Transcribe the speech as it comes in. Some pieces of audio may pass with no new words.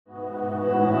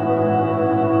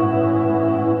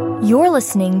You're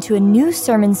listening to a new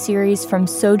sermon series from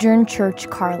Sojourn Church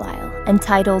Carlisle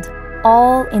entitled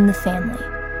All in the Family.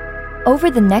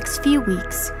 Over the next few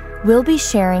weeks, we'll be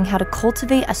sharing how to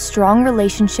cultivate a strong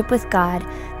relationship with God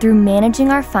through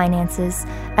managing our finances,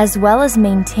 as well as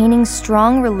maintaining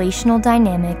strong relational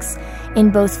dynamics in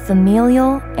both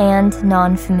familial and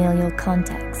non-familial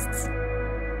contexts.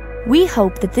 We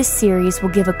hope that this series will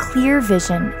give a clear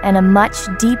vision and a much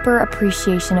deeper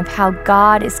appreciation of how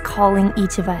God is calling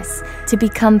each of us to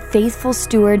become faithful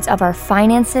stewards of our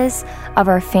finances, of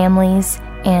our families,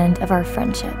 and of our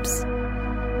friendships.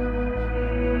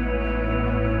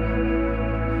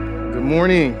 Good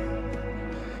morning.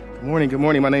 Good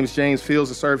morning. My name is James Fields.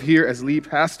 I serve here as lead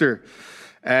pastor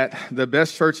at the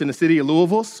best church in the city of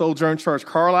Louisville, Sojourn Church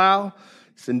Carlisle.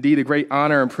 It's indeed a great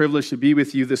honor and privilege to be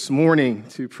with you this morning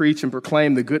to preach and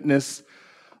proclaim the goodness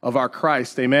of our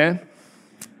Christ. Amen.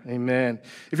 Amen.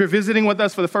 If you're visiting with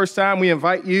us for the first time, we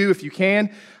invite you, if you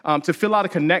can, to fill out a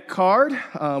Connect card.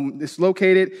 It's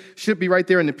located, should be right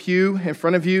there in the pew in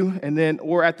front of you,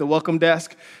 or at the welcome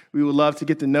desk. We would love to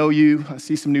get to know you,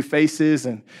 see some new faces,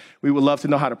 and we would love to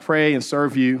know how to pray and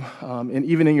serve you. And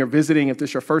even in your visiting, if this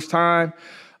is your first time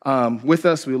with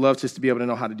us, we would love just to be able to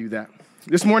know how to do that.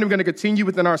 This morning, we're going to continue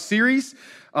within our series,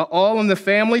 All in the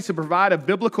Family, to provide a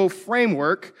biblical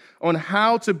framework on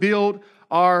how to build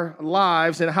our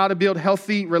lives and how to build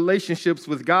healthy relationships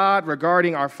with God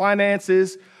regarding our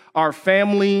finances, our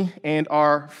family, and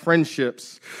our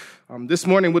friendships. This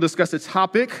morning, we'll discuss the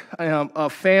topic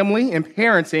of family and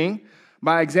parenting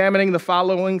by examining the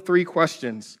following three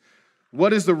questions.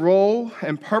 What is the role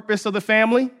and purpose of the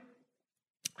family?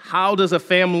 How does a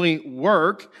family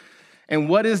work? And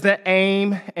what is the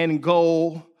aim and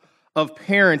goal of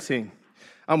parenting?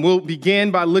 We'll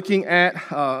begin by looking at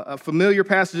a familiar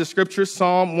passage of Scripture,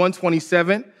 Psalm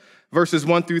 127, verses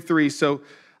 1 through 3. So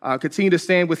continue to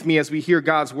stand with me as we hear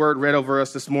God's word read over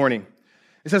us this morning.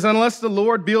 It says, "Unless the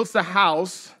Lord builds the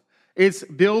house, its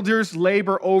builders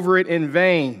labor over it in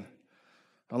vain.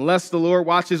 Unless the Lord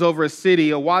watches over a city,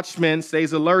 a watchman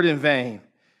stays alert in vain.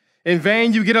 In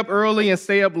vain you get up early and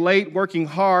stay up late, working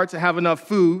hard to have enough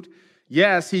food.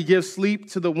 Yes, he gives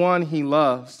sleep to the one he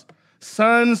loves.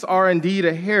 Sons are indeed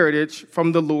a heritage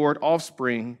from the Lord,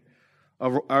 offspring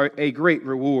are a great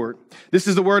reward." This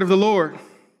is the word of the Lord.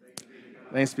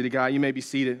 Thanks be to God. You may be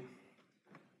seated.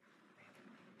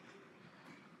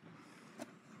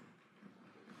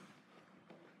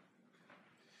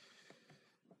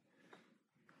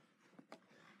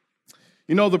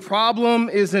 You know, the problem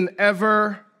is an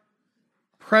ever-present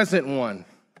one.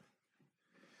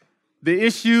 The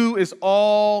issue is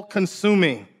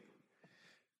all-consuming.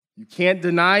 You can't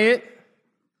deny it.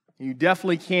 You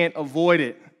definitely can't avoid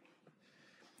it.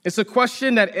 It's a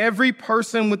question that every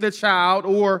person with a child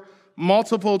or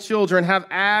multiple children have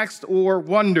asked or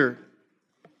wondered.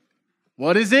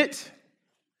 What is it?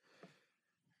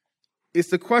 It's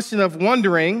the question of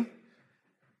wondering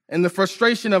and the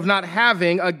frustration of not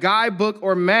having a guidebook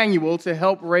or manual to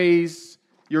help raise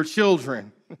your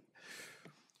children.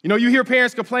 You know, you hear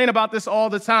parents complain about this all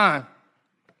the time.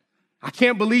 I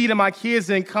can't believe that my kids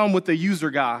didn't come with a user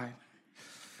guide.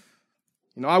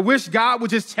 You know, I wish God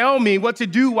would just tell me what to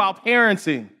do while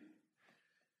parenting.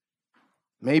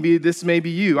 Maybe this may be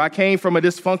you. I came from a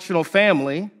dysfunctional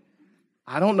family.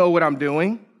 I don't know what I'm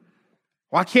doing.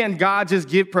 Why can't God just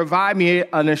provide me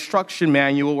an instruction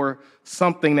manual or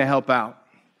something to help out?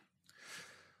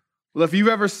 Well, if you've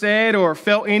ever said or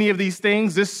felt any of these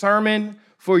things, this sermon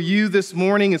for you this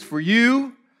morning is for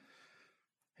you.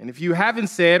 And if you haven't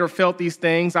said or felt these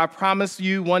things, I promise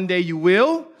you one day you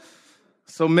will.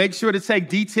 So make sure to take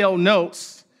detailed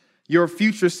notes. Your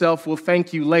future self will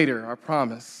thank you later, I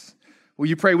promise. Will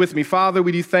you pray with me? Father,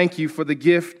 we do thank you for the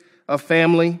gift of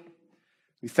family.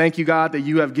 We thank you, God, that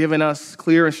you have given us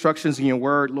clear instructions in your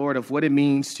word, Lord, of what it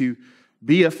means to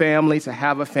be a family, to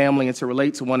have a family, and to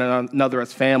relate to one another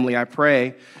as family. I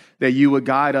pray that you would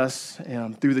guide us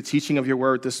through the teaching of your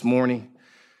word this morning.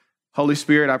 Holy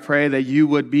Spirit, I pray that you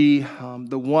would be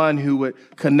the one who would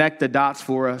connect the dots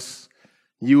for us.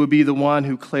 You would be the one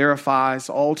who clarifies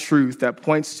all truth that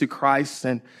points to Christ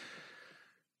and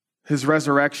his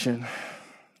resurrection.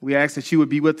 We ask that you would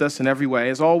be with us in every way.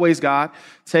 As always, God,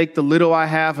 take the little I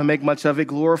have and make much of it.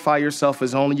 Glorify yourself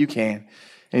as only you can.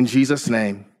 In Jesus'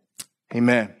 name,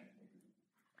 amen.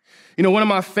 You know, one of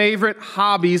my favorite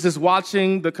hobbies is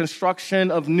watching the construction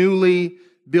of newly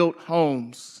built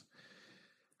homes.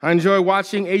 I enjoy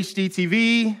watching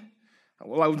HGTV.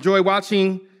 I enjoy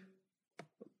watching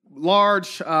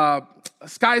large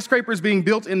skyscrapers being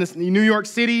built in New York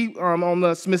City on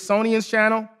the Smithsonian's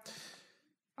channel.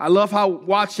 I love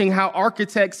watching how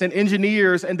architects and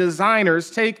engineers and designers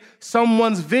take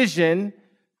someone's vision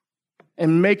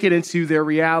and make it into their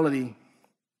reality.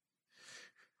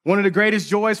 One of the greatest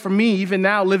joys for me, even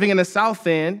now living in the South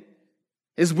End,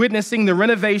 is witnessing the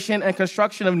renovation and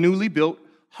construction of newly built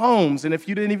homes. And if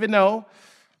you didn't even know,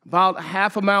 about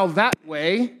half a mile that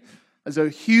way is a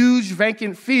huge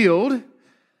vacant field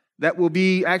that will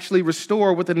be actually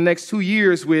restored within the next 2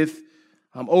 years with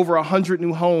over 100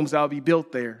 new homes that will be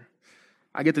built there.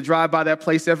 I get to drive by that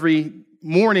place every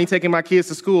morning taking my kids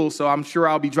to school, so I'm sure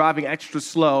I'll be driving extra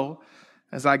slow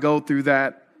as I go through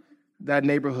that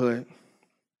neighborhood.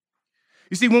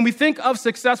 You see, when we think of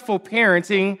successful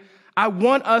parenting, I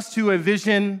want us to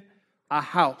envision a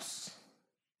house.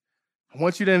 I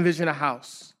want you to envision a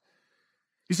house.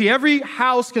 You see, every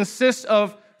house consists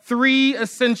of 3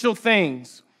 essential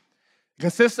things. It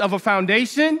consists of a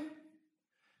foundation,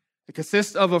 it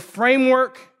consists of a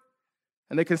framework,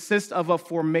 and it consists of a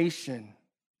formation.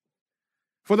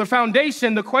 For the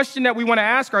foundation, the question that we want to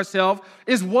ask ourselves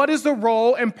is, what is the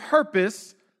role and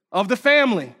purpose of the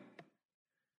family?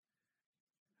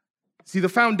 See, the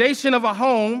foundation of a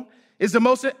home is the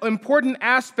most important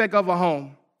aspect of a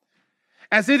home,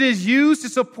 as it is used to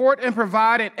support and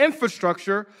provide an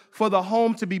infrastructure for the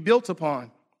home to be built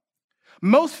upon.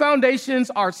 Most foundations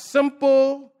are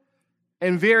simple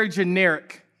and very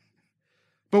generic.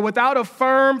 But without a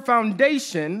firm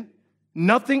foundation,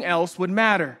 nothing else would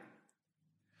matter.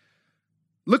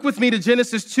 Look with me to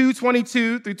Genesis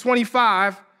 2:22 through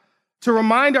 25 to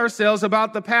remind ourselves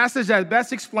about the passage that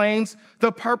best explains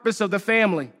the purpose of the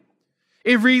family.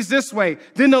 It reads this way: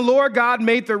 Then the Lord God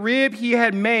made the rib he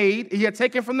had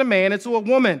taken from the man into a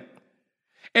woman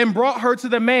and brought her to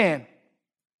the man.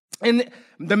 And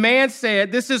the man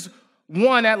said, "This is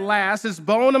one at last, is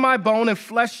bone of my bone and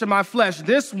flesh of my flesh.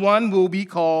 This one will be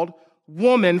called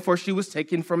woman, for she was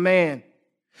taken from man.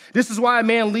 This is why a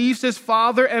man leaves his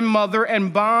father and mother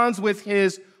and bonds with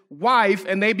his wife,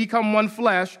 and they become one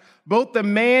flesh. Both the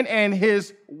man and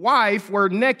his wife were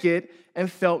naked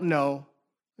and felt no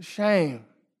shame."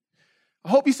 I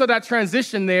hope you saw that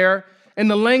transition there in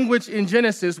the language in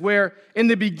Genesis, where in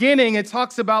the beginning it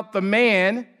talks about the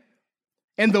man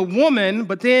and the woman,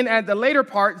 but then at the later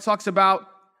part, it talks about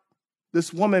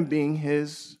this woman being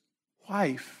his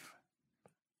wife.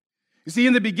 You see,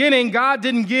 in the beginning, God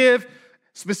didn't give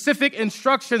specific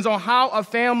instructions on how a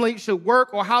family should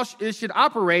work or how it should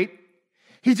operate.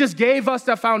 He just gave us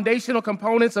the foundational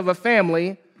components of a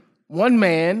family: one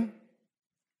man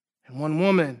and one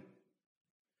woman.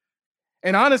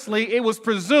 And honestly, it was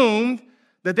presumed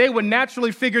that they would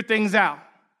naturally figure things out.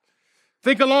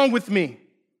 Think along with me.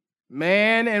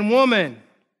 Man and woman,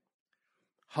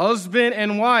 husband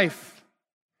and wife,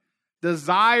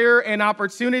 desire and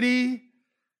opportunity,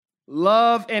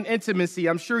 love and intimacy.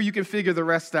 I'm sure you can figure the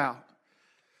rest out.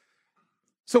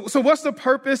 So what's the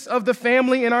purpose of the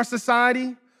family in our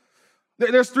society?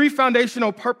 There's 3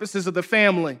 foundational purposes of the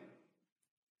family.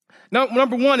 Now,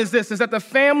 number 1 is that the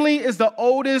family is the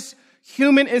oldest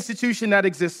human institution that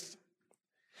exists.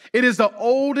 It is the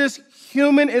oldest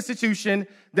human institution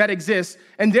that exists.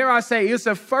 And dare I say, it's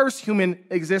the first human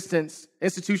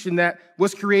institution that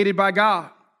was created by God.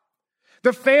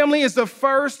 The family is the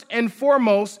first and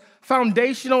foremost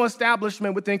foundational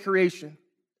establishment within creation.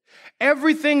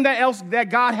 Everything that else that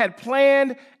God had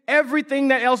planned, everything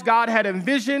that else God had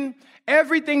envisioned,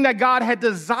 everything that God had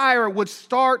desired would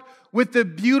start with the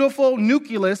beautiful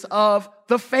nucleus of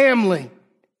the family.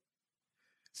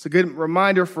 It's a good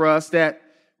reminder for us that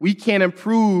we can't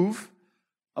improve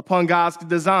upon God's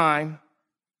design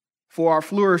for our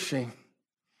flourishing.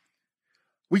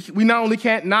 We not only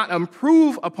can't not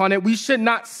improve upon it, we should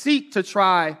not seek to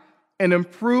try and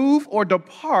improve or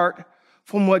depart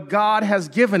from what God has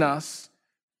given us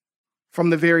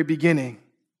from the very beginning.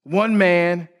 One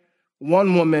man,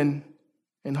 one woman,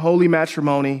 in holy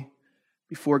matrimony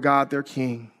before God, their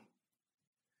King.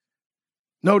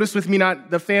 Notice with me,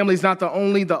 the family is not the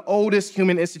oldest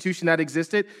human institution that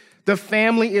existed. The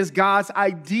family is God's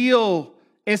ideal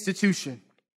institution.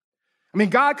 I mean,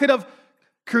 God could have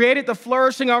created the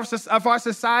flourishing of our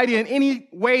society in any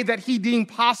way that he deemed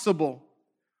possible.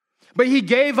 But he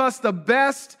gave us the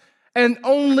best and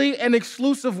only and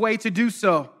exclusive way to do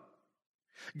so.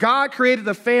 God created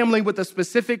the family with a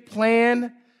specific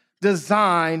plan,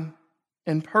 design,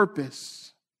 and purpose.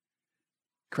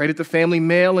 Created the family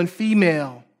male and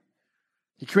female.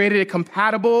 He created it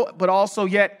compatible, but also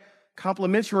yet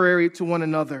complementary to one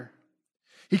another.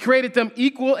 He created them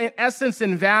equal in essence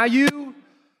and value,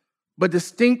 but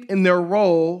distinct in their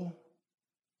role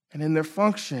and in their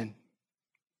function.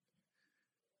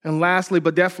 And lastly,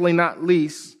 but definitely not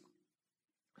least,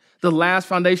 The last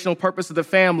foundational purpose of the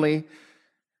family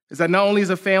is that not only is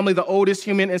a family the oldest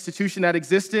human institution that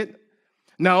existed,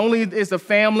 not only is the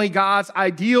family God's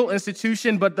ideal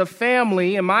institution, but the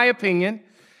family, in my opinion,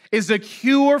 is a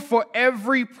cure for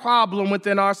every problem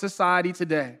within our society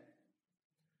today.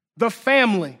 The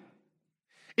family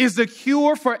is the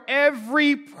cure for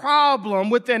every problem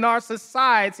within our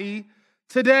society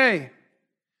today.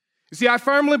 You see, I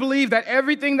firmly believe that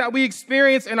everything that we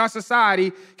experience in our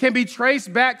society can be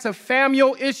traced back to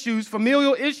familial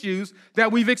issues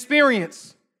that we've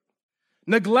experienced.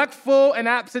 Neglectful and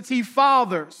absentee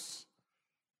fathers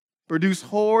produce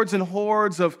hordes and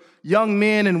hordes of young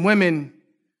men and women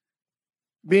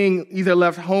being either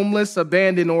left homeless,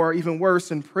 abandoned, or even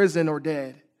worse, in prison or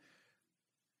dead.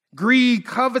 Greed,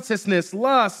 covetousness,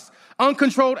 lust,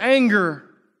 uncontrolled anger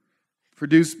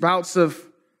produce bouts of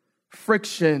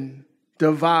friction,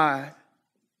 divide,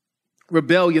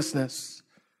 rebelliousness,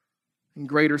 and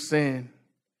greater sin.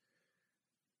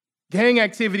 Gang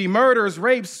activity, murders,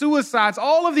 rapes, suicides,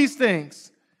 all of these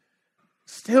things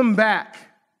stem back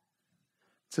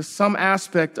to some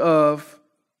aspect of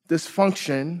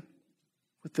dysfunction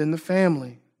within the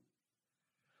family.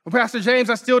 Well, Pastor James,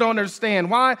 I still don't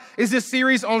understand. Why is this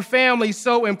series on family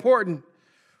so important?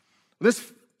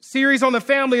 This series on the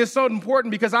family is so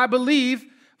important because I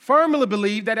firmly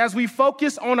believe that as we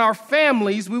focus on our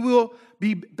families, we will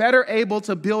be better able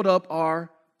to build up our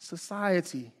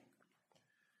society.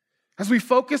 As we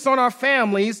focus on our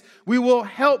families, we will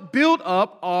help build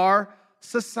up our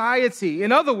society.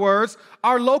 In other words,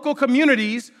 our local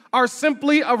communities are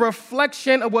simply a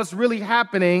reflection of what's really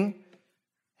happening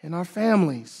in our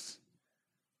families.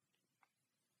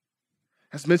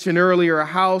 As mentioned earlier, a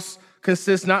house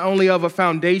consists not only of a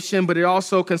foundation, but it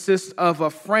also consists of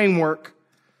a framework.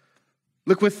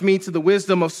 Look with me to the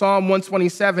wisdom of Psalm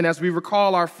 127 as we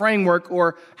recall our framework,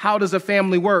 or how does a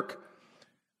family work?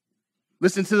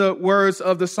 Listen to the words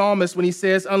of the psalmist when he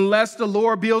says, unless the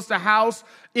Lord builds the house,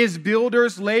 its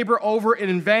builders labor over it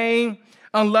in vain.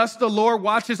 Unless the Lord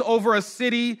watches over a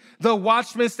city, the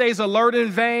watchman stays alert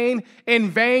in vain. In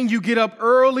vain you get up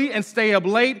early and stay up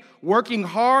late, working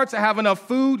hard to have enough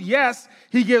food. Yes,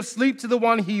 he gives sleep to the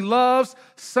one he loves.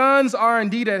 Sons are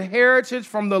indeed a heritage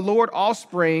from the Lord,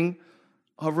 offspring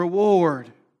a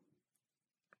reward.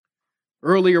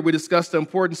 Earlier, we discussed the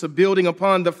importance of building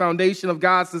upon the foundation of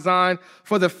God's design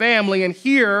for the family. And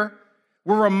here,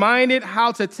 we're reminded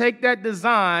how to take that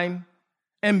design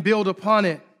and build upon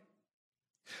it.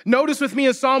 Notice with me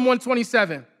in Psalm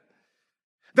 127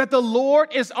 that the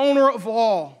Lord is owner of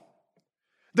all.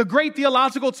 The great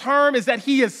theological term is that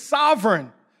he is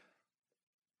sovereign.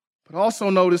 But also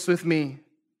notice with me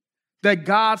that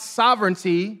God's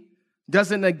sovereignty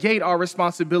doesn't negate our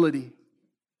responsibility.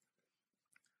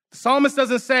 The psalmist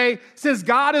doesn't say, since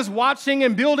God is watching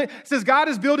and building, since God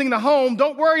is building the home,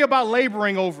 don't worry about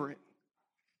laboring over it.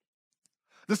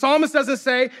 The psalmist doesn't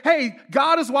say, hey,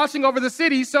 God is watching over the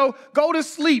city, so go to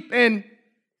sleep and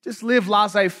just live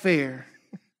laissez-faire.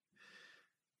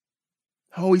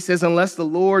 Oh, he says, unless the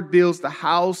Lord builds the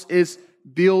house, its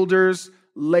builders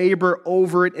labor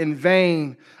over it in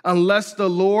vain. Unless the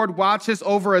Lord watches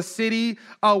over a city,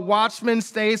 a watchman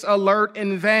stays alert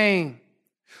in vain.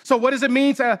 So what does it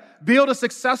mean to build a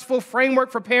successful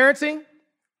framework for parenting?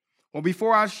 Well,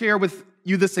 before I share with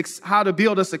you how to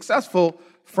build a successful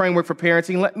framework for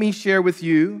parenting, let me share with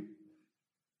you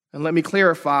and let me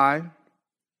clarify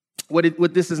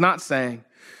what this is not saying.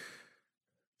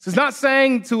 This is not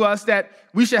saying to us that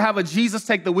we should have a Jesus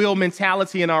take the wheel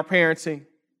mentality in our parenting.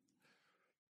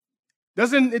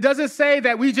 It doesn't say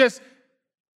that we just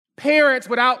parent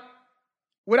without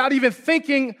even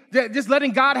thinking, that just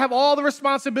letting God have all the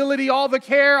responsibility, all the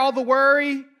care, all the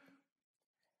worry,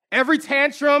 every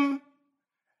tantrum,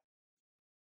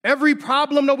 every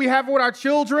problem that we have with our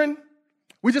children.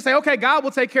 We just say, okay, God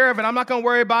will take care of it. I'm not going to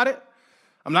worry about it.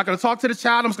 I'm not going to talk to the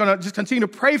child. I'm just going to just continue to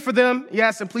pray for them.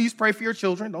 Yes, and please pray for your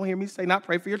children. Don't hear me say not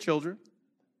pray for your children.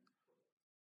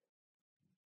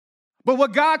 But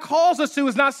what God calls us to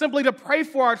is not simply to pray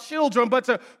for our children, but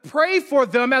to pray for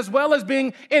them as well as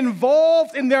being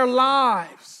involved in their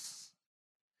lives,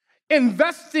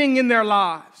 investing in their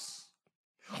lives,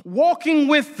 walking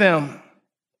with them,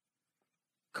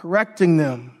 correcting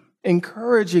them,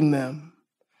 encouraging them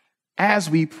as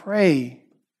we pray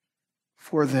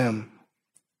for them.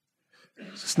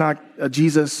 It's not a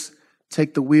Jesus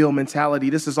take the wheel mentality.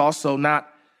 This is also not,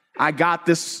 I got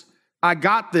this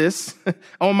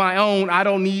on my own. I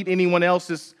don't need anyone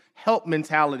else's help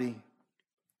mentality.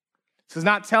 This is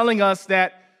not telling us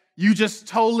that you just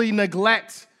totally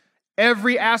neglect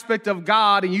every aspect of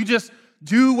God and you just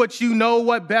do what you know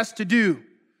what best to do.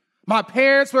 My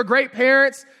parents were great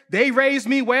parents. They raised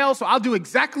me well, so I'll do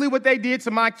exactly what they did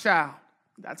to my child.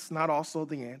 That's not also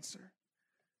the answer.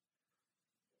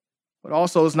 What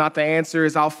also is not the answer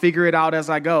is I'll figure it out as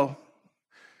I go.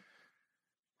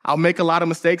 I'll make a lot of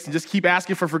mistakes and just keep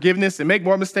asking for forgiveness and make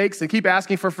more mistakes and keep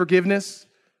asking for forgiveness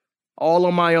all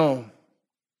on my own.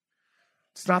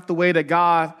 It's not the way that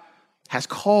God has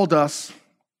called us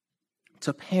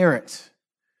to parent.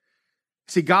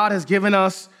 See, God has given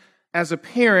us as a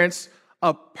parents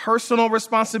a personal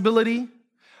responsibility,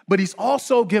 but he's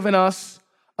also given us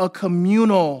a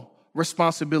communal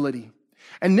responsibility.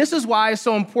 And this is why it's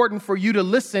so important for you to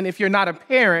listen if you're not a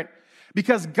parent,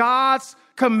 because God's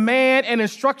command and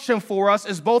instruction for us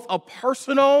is both a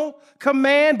personal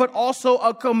command, but also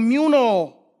a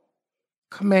communal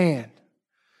command.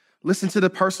 Listen to the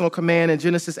personal command in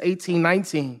Genesis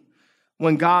 18:19,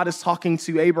 when God is talking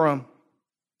to Abram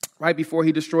right before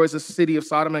he destroys the city of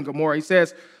Sodom and Gomorrah. He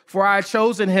says, "For I have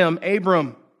chosen him,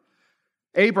 Abraham,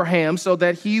 so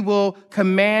that he will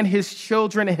command his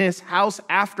children and his house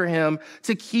after him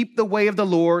to keep the way of the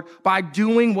Lord by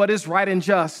doing what is right and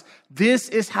just. This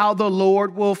is how the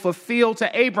Lord will fulfill to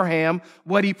Abraham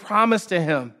what he promised to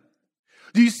him."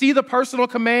 Do you see the personal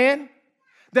command?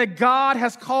 That God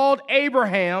has called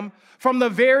Abraham from the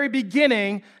very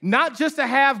beginning, not just to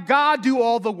have God do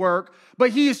all the work,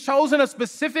 but he has chosen a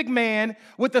specific man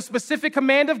with the specific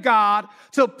command of God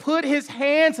to put his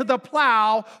hand to the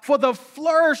plow for the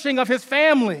flourishing of his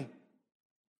family.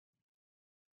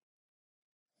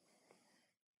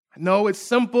 I know it's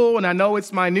simple and I know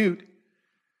it's minute,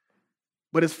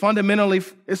 but it's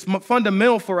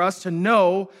fundamental for us to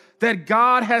know that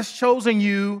God has chosen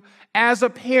you as a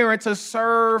parent to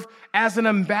serve as an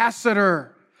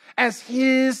ambassador, as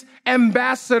his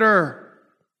ambassador.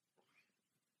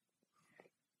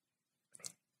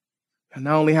 And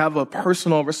not only have a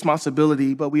personal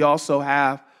responsibility, but we also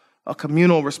have a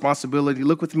communal responsibility.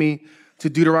 Look with me to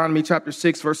Deuteronomy chapter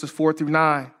 6, verses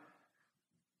 4-9.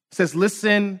 It says,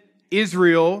 "Listen,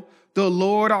 Israel, the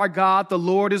Lord our God, the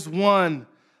Lord is one.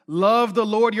 Love the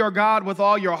Lord your God with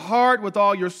all your heart, with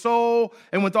all your soul,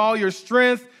 and with all your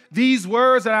strength. These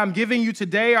words that I'm giving you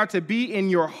today are to be in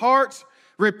your heart.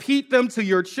 Repeat them to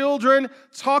your children.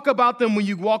 Talk about them when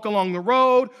you walk along the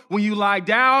road, when you lie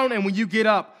down, and when you get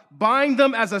up. Bind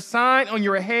them as a sign on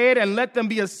your head and let them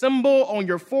be a symbol on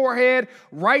your forehead.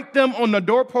 Write them on the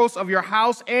doorposts of your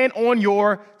house and on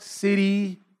your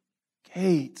city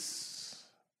gates."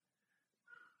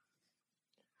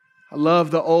 I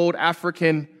love the old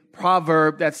African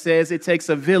proverb that says it takes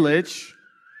a village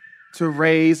to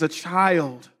raise a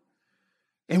child.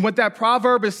 And what that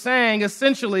proverb is saying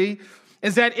essentially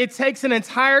is that it takes an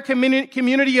entire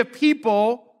community of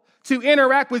people to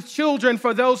interact with children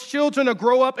for those children to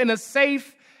grow up in a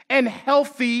safe and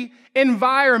healthy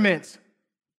environment.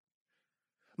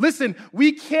 Listen,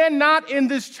 we cannot in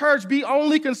this church be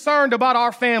only concerned about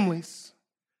our families.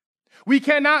 We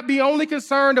cannot be only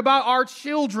concerned about our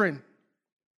children.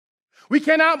 We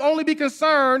cannot only be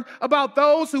concerned about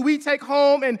those who we take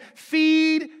home and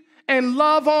feed and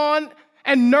love on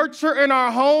and nurture in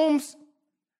our homes.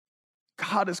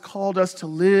 God has called us to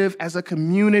live as a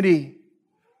community,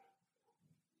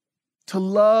 to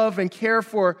love and care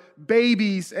for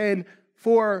babies and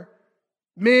for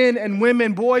men and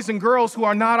women, boys and girls who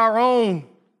are not our own.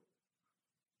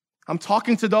 I'm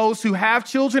talking to those who have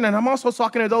children, and I'm also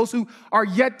talking to those who are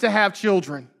yet to have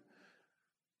children.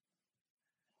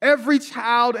 Every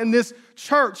child in this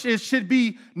church should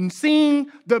be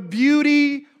seeing the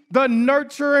beauty, the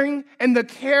nurturing, and the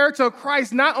character of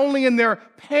Christ, not only in their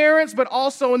parents, but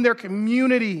also in their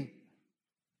community.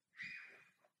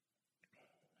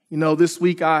 You know, this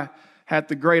week I had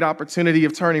the great opportunity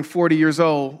of turning 40 years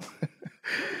old.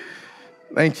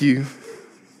 Thank you.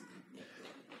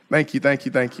 Thank you.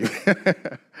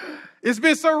 It's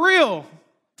been surreal,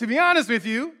 to be honest with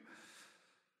you,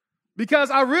 because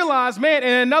I realized, man, in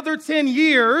another 10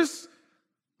 years,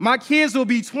 my kids will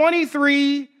be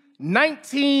 23,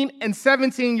 19, and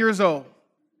 17 years old.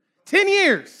 10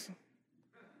 years.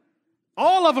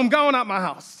 All of them going out my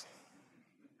house.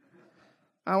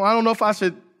 I don't know if I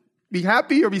should be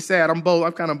happy or be sad. I'm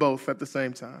kind of both at the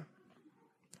same time.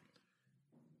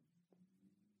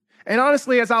 And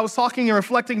honestly, as I was talking and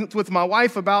reflecting with my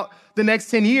wife about the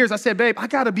next 10 years, I said, babe, I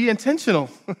got to be intentional.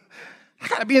 I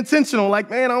got to be intentional.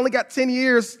 Like, man, I only got 10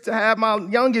 years to have my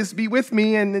youngest be with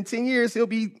me, and in 10 years, he'll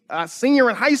be a senior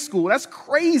in high school. That's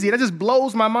crazy. That just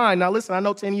blows my mind. Now, listen, I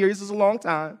know 10 years is a long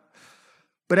time,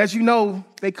 but as you know,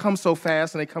 they come so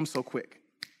fast and they come so quick.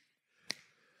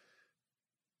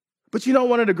 But you know,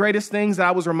 one of the greatest things that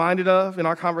I was reminded of in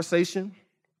our conversation,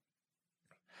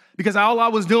 Because all I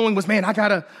was doing was, man, I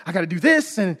gotta do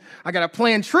this, and I gotta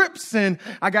plan trips, and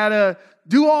I gotta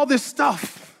do all this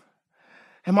stuff.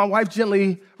 And my wife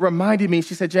gently reminded me,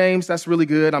 she said, James, that's really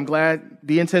good. I'm glad.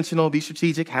 Be intentional, be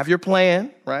strategic, have your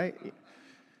plan, right?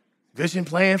 Vision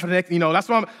plan for the next, that's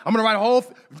why I'm gonna write a whole,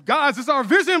 guys, this is our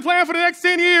vision plan for the next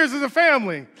 10 years as a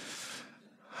family.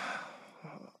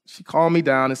 She calmed me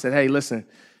down and said, hey, listen,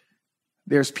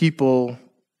 there's people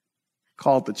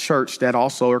called the church that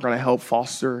also are going to help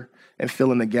foster and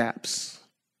fill in the gaps,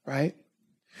 right?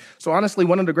 So honestly,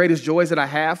 one of the greatest joys that I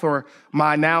have for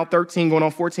my now 13 going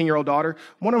on 14-year-old daughter,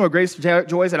 one of the greatest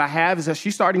joys that I have is that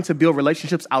she's starting to build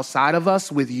relationships outside of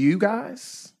us with you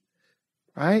guys,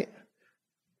 right?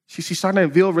 She's starting to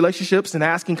build relationships and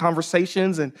asking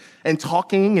conversations and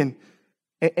talking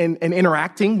and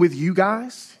interacting with you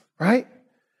guys, right?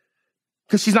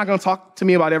 Because she's not going to talk to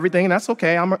me about everything, and that's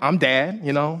okay. I'm dad,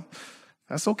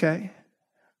 That's okay.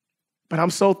 But I'm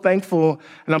so thankful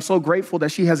and I'm so grateful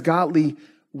that she has godly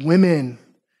women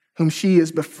whom she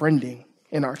is befriending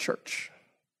in our church.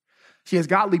 She has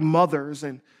godly mothers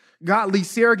and godly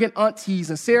surrogate aunties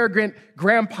and surrogate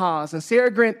grandpas and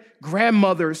surrogate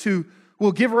grandmothers who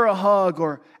will give her a hug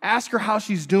or ask her how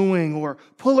she's doing or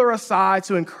pull her aside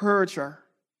to encourage her.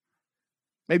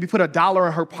 Maybe put $1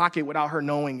 in her pocket without her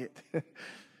knowing it.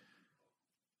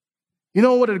 You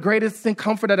know what the greatest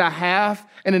comfort that I have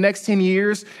in the next 10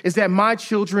 years is that my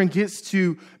children gets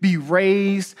to be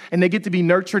raised and they get to be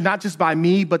nurtured, not just by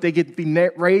me, but they get to be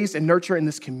raised and nurtured in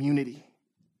this community.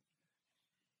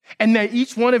 And that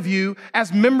each one of you,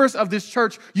 as members of this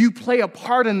church, you play a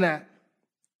part in that.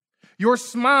 Your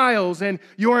smiles and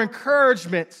your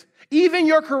encouragement, even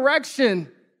your correction,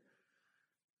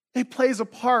 it plays a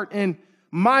part in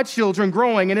my children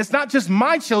growing. And it's not just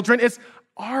my children, it's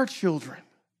our children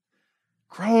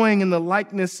growing in the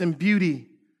likeness and beauty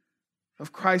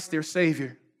of Christ, their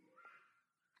Savior.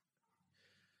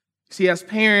 See, as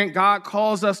parent, God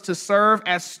calls us to serve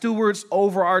as stewards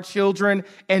over our children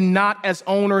and not as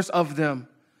owners of them.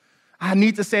 I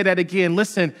need to say that again.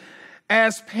 Listen,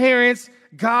 as parents,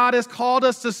 God has called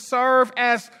us to serve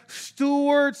as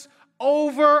stewards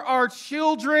over our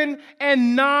children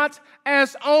and not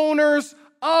as owners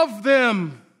of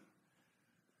them.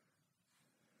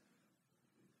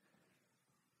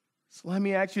 So let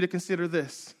me ask you to consider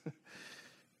this.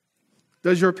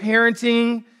 Does your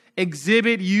parenting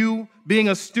exhibit you being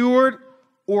a steward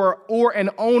or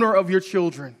an owner of your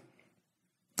children?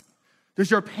 Does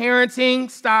your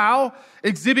parenting style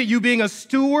exhibit you being a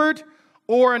steward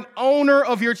or an owner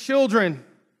of your children?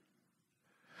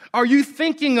 Are you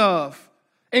thinking of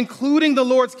including the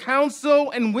Lord's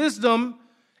counsel and wisdom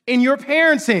in your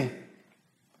parenting?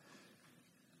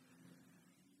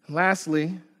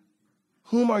 Lastly,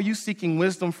 whom are you seeking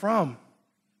wisdom from?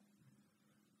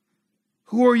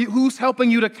 Who's helping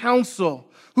you to counsel?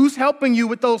 Who's helping you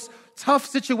with those tough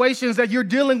situations that you're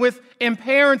dealing with in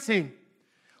parenting?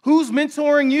 Who's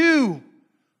mentoring you?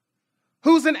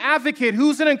 Who's an advocate?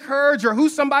 Who's an encourager?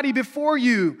 Who's somebody before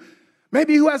you?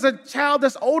 Maybe who has a child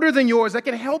that's older than yours that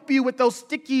can help you with those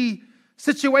sticky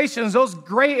situations, those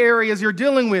gray areas you're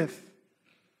dealing with.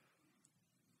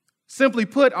 Simply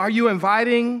put, are you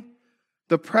inviting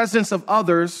the presence of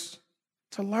others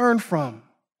to learn from?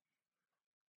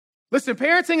 Listen,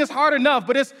 parenting is hard enough,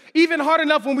 but it's even hard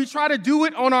enough when we try to do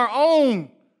it on our own.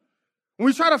 When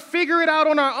we try to figure it out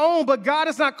on our own, but God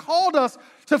has not called us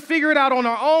to figure it out on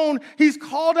our own. He's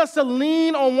called us to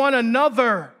lean on one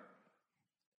another.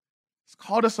 He's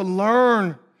called us to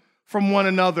learn from one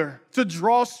another, to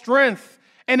draw strength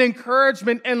and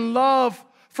encouragement and love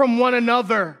from one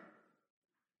another.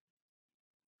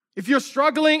 If you're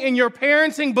struggling in your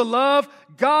parenting, beloved,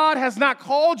 God has not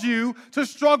called you to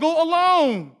struggle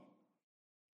alone.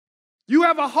 You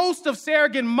have a host of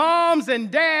surrogate moms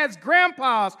and dads,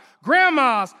 grandpas,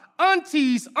 grandmas,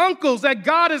 aunties, uncles that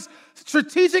God has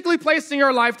strategically placed in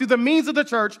your life through the means of the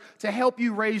church to help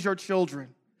you raise your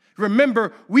children.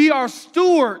 Remember, we are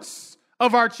stewards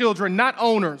of our children, not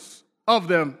owners of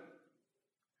them.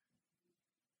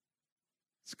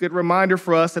 It's a good reminder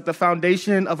for us that the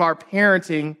foundation of our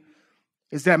parenting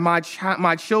is that my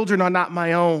children are not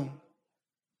my own.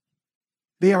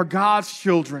 They are God's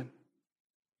children.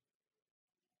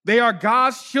 They are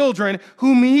God's children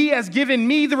whom He has given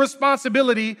me the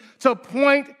responsibility to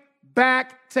point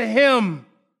back to Him.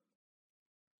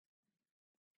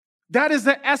 That is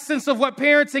the essence of what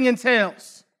parenting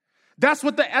entails. That's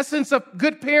what the essence of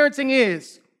good parenting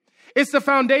is. It's the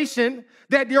foundation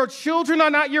that your children are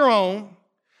not your own.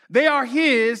 They are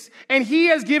His, and He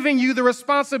has given you the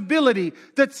responsibility,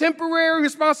 the temporary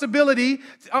responsibility,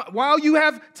 while you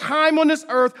have time on this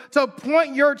earth, to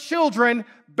point your children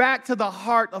back to the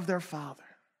heart of their Father.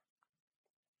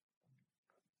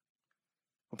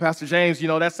 Well, Pastor James,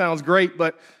 that sounds great,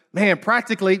 but man,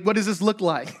 practically, what does this look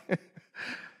like?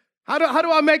 How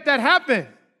do I make that happen?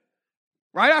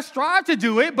 Right? I strive to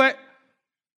do it, but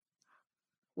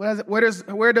where does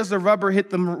the rubber hit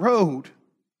the road?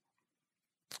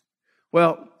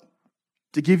 Well,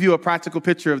 to give you a practical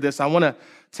picture of this, I want to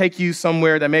take you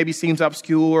somewhere that maybe seems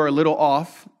obscure or a little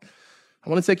off. I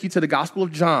want to take you to the Gospel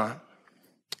of John.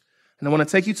 And I want to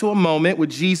take you to a moment with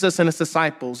Jesus and his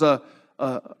disciples, a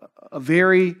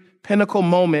very pinnacle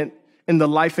moment in the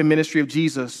life and ministry of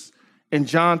Jesus in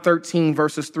John 13,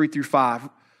 verses 3 through 5.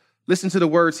 Listen to the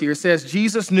words here. It says,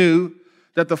 Jesus knew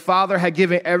that the Father had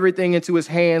given everything into his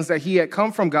hands, that he had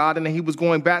come from God and that he was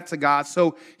going back to God.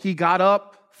 So he got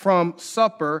up from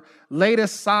supper, laid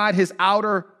aside his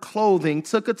outer clothing,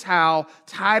 took a towel,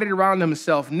 tied it around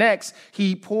himself. Next,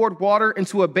 he poured water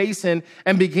into a basin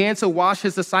and began to wash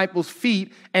his disciples'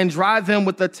 feet and dry them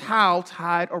with the towel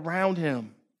tied around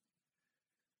him.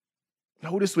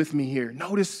 Notice with me here.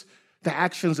 Notice the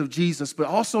actions of Jesus, but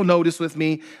also notice with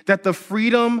me that the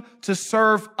freedom to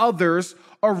serve others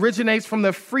originates from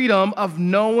the freedom of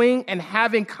knowing and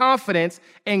having confidence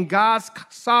in God's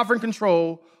sovereign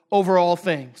control over all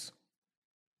things.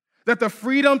 That the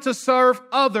freedom to serve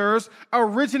others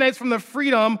originates from the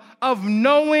freedom of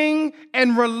knowing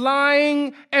and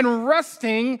relying and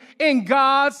resting in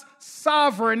God's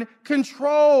sovereign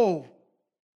control.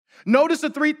 Notice the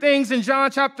three things in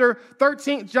John chapter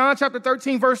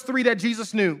 13, verse 3 that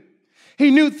Jesus knew.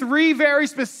 He knew three very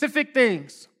specific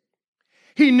things.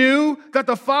 He knew that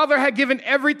the Father had given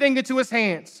everything into his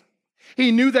hands.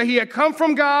 He knew that he had come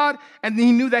from God, and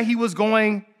he knew that he was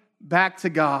going back to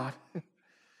God.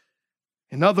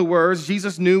 In other words,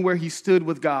 Jesus knew where he stood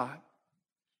with God.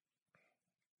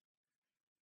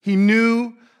 He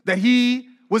knew that he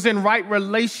was in right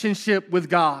relationship with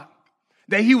God,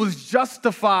 that he was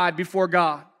justified before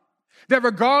God, that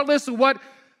regardless of what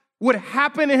would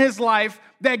happen in his life,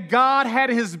 that God had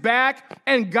his back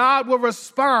and God will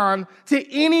respond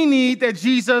to any need that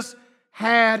Jesus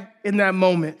had in that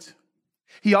moment.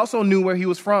 He also knew where he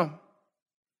was from.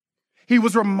 He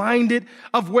was reminded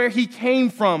of where he came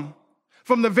from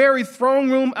the very throne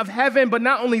room of heaven. But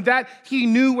not only that, he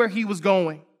knew where he was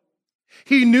going.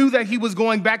 He knew that he was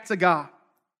going back to God.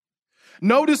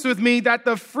 Notice with me that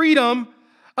the freedom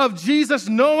of Jesus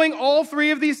knowing all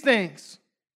three of these things,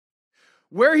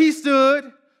 where he stood,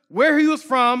 where he was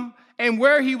from, and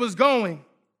where he was going.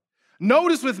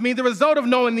 Notice with me the result of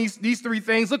knowing these three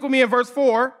things. Look with me in verse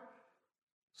 4.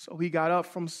 So he got up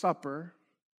from supper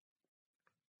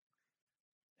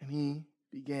and he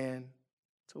began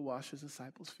to wash his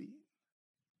disciples' feet.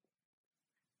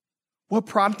 What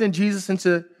prompted Jesus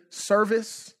into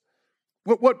service?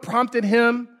 What prompted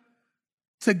him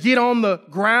to get on the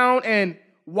ground and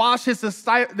wash his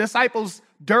disciples'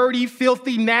 dirty,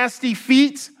 filthy, nasty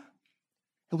feet?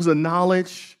 It was a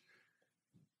knowledge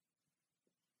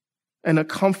and a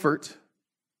comfort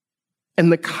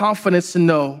and the confidence to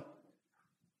know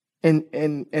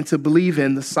and to believe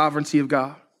in the sovereignty of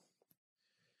God.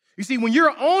 You see, when you're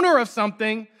an owner of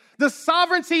something, the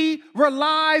sovereignty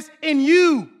relies in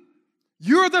you.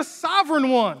 You're the sovereign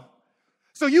one.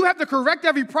 So you have to correct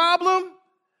every problem.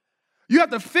 You have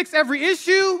to fix every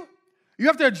issue. You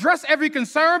have to address every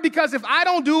concern, because if I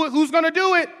don't do it, who's going to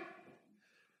do it?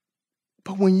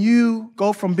 But when you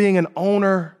go from being an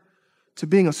owner to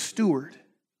being a steward,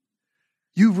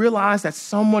 you realize that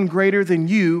someone greater than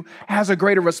you has a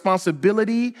greater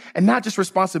responsibility, and not just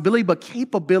responsibility, but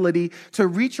capability to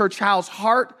reach your child's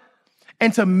heart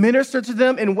and to minister to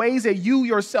them in ways that you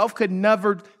yourself could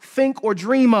never think or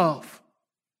dream of.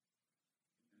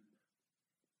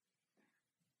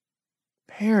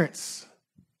 Parents,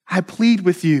 I plead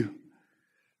with you.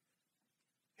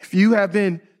 If you have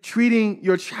been treating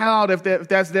your child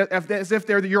as if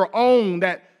they're your own,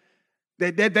 that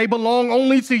they belong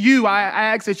only to you, I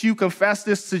ask that you confess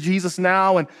this to Jesus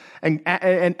now and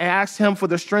ask him for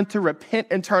the strength to repent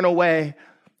and turn away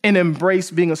and embrace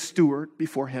being a steward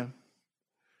before him.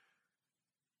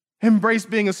 Embrace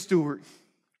being a steward.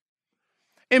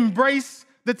 Embrace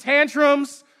the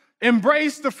tantrums.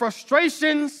 Embrace the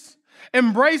frustrations.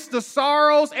 Embrace the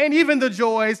sorrows and even the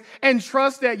joys, and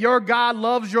trust that your God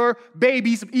loves your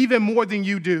babies even more than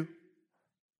you do.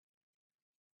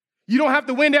 You don't have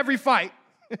to win every fight.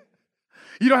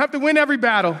 You don't have to win every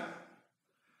battle.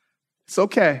 It's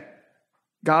okay.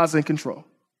 God's in control.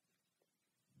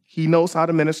 He knows how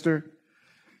to minister.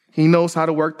 He knows how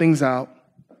to work things out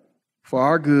for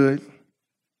our good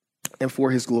and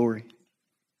for his glory.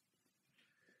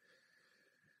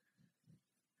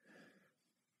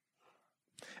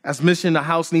 As mentioned, a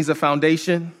house needs a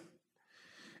foundation.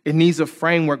 It needs a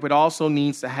framework, but also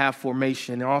needs to have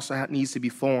formation. It also needs to be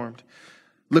formed.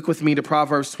 Look with me to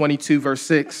Proverbs 22, verse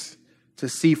 6, to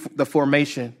see the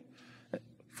formation.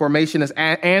 Formation is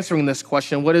answering this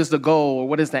question: what is the goal or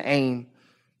what is the aim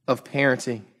of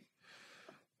parenting?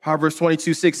 Proverbs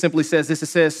 22, 6 simply says this. It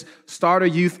says, start a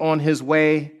youth on his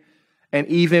way, and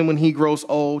even when he grows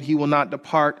old, he will not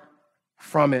depart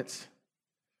from it.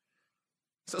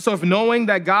 So if knowing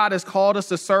that God has called us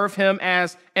to serve him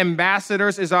as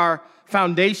ambassadors is our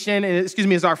foundation,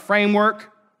 is our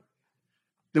framework,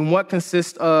 then what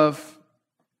consists of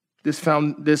this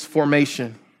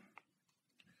formation?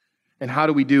 And how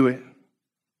do we do it?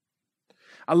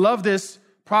 I love this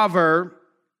proverb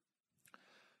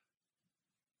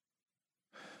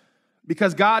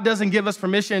because God doesn't give us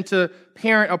permission to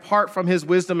parent apart from his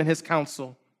wisdom and his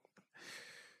counsel.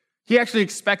 He actually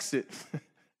expects it.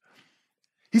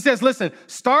 He says, listen,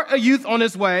 start a youth on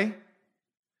his way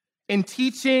in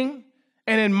teaching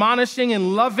and admonishing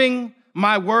and loving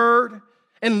my word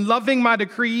and loving my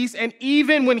decrees. And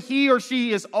even when he or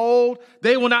she is old,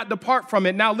 they will not depart from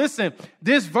it. Now, listen,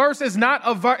 this verse is not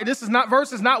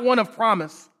one of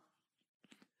promise.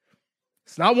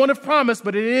 It's not one of promise,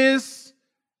 but it is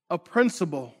a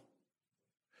principle.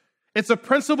 It's a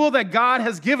principle that God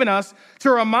has given us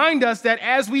to remind us that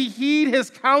as we heed his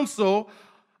counsel,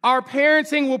 our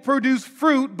parenting will produce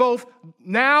fruit both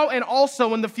now and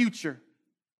also in the future.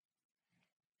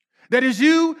 That as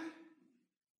you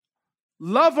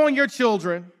love on your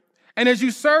children and as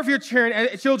you serve your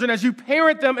children, as you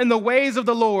parent them in the ways of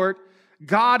the Lord,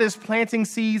 God is planting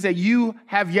seeds that you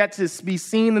have yet to be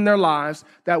seen in their lives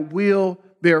that will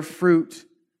bear fruit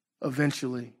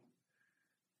eventually.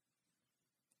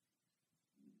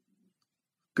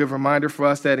 Good reminder for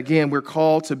us that, again, we're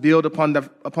called to build upon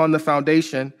the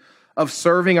foundation of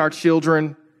serving our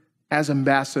children as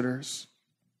ambassadors.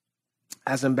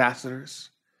 As ambassadors.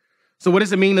 So what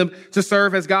does it mean to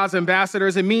serve as God's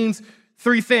ambassadors? It means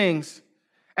three things.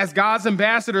 As God's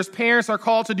ambassadors, parents are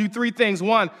called to do three things.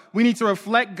 One, we need to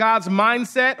reflect God's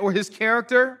mindset or his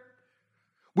character.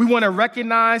 We want to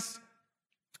recognize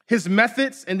his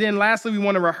methods. And then lastly, we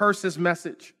want to rehearse his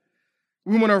message.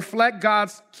 We want to reflect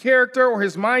God's character or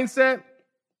his mindset.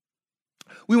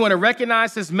 We want to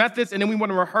recognize his methods, and then we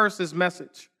want to rehearse his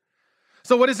message.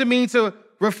 So what does it mean to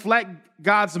reflect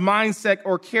God's mindset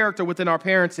or character within our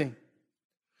parenting?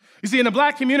 You see, in the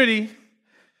Black community,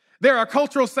 there are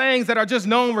cultural sayings that are just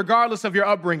known regardless of your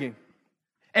upbringing.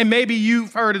 And maybe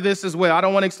you've heard of this as well. I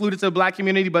don't want to exclude it to the Black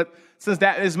community, but since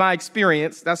that is my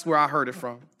experience, that's where I heard it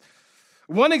from.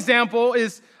 One example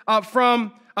is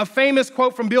from a famous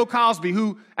quote from Bill Cosby,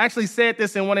 who actually said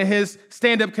this in one of his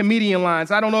stand-up comedian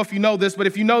lines. I don't know if you know this, but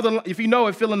if you know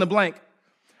it, fill in the blank.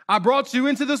 I brought you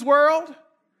into this world,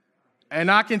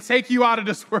 and I can take you out of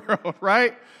this world,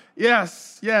 right?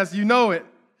 Yes, you know it.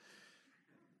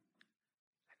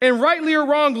 And rightly or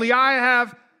wrongly, I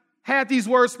have had these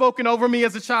words spoken over me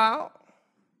as a child.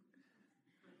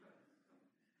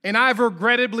 And I've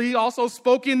regrettably also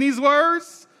spoken these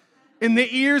words in the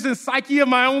ears and psyche of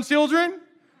my own children.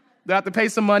 They'll have to pay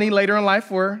some money later in life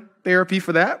for therapy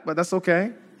for that, but that's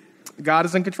okay. God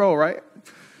is in control, right?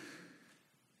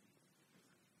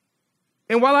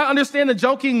 And while I understand the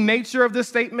joking nature of this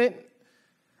statement,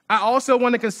 I also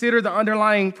want to consider the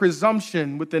underlying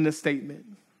presumption within this statement.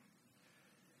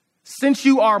 Since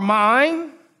you are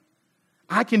mine,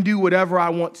 I can do whatever I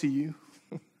want to you.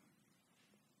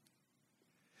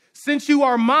 Since you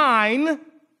are mine,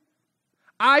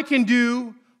 I can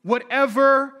do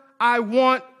whatever I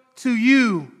want to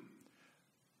you.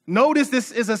 Notice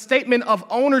this is a statement of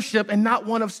ownership and not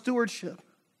one of stewardship.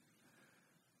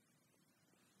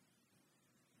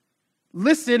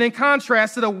 Listen in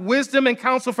contrast to the wisdom and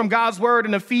counsel from God's word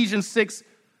in Ephesians 6,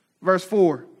 verse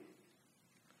 4. It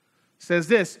says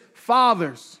this,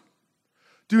 fathers,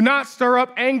 do not stir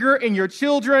up anger in your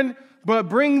children, but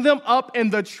bring them up in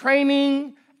the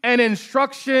training and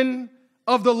instruction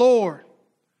of the Lord.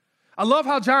 I love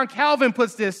how John Calvin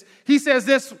puts this. He says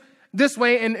this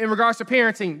way in regards to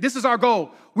parenting. This is our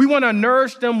goal. We want to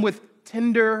nourish them with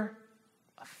tender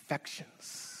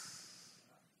affections.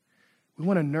 We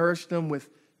want to nourish them with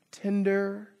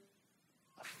tender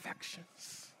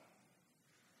affections.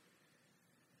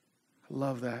 I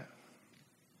love that.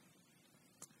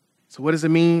 So what does it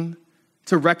mean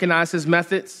to recognize his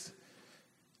methods?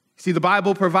 See, the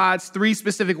Bible provides three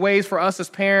specific ways for us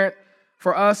to parent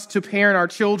our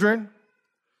children.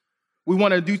 We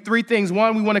want to do three things.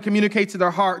 One, we want to communicate to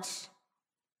their hearts.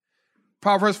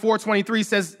 Proverbs 4:23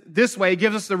 says this way, it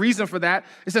gives us the reason for that.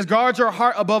 It says, guard your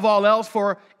heart above all else,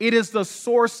 for it is the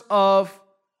source of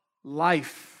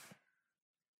life.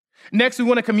 Next, we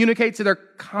want to communicate to their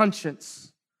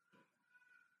conscience.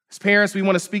 As parents, we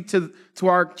want to speak to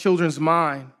our children's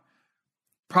mind.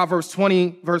 Proverbs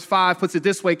 20, verse 5 puts it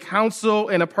this way: counsel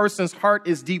in a person's heart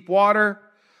is deep water,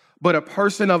 but a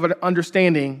person of an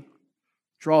understanding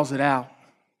draws it out.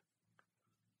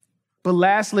 But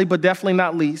lastly, but definitely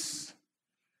not least,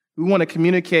 we want to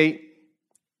communicate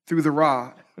through the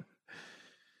rod.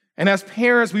 And as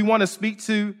parents, we want to speak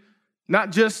to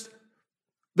not just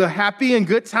the happy and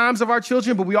good times of our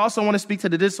children, but we also want to speak to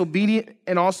the disobedient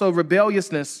and also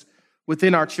rebelliousness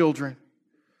within our children.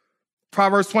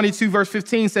 Proverbs 22, verse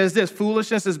 15 says this: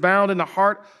 foolishness is bound in the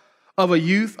heart of a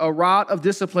youth. A rod of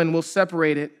discipline will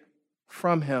separate it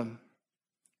from him.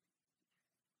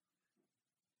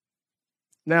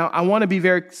 Now, I want to be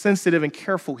very sensitive and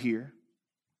careful here,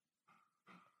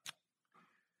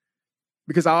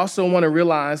 because I also want to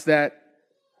realize that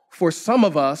for some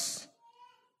of us,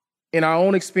 in our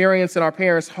own experience in our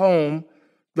parents' home,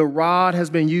 the rod has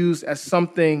been used as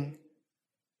something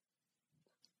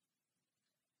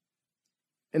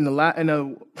in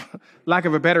a lack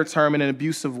of a better term, in an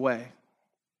abusive way.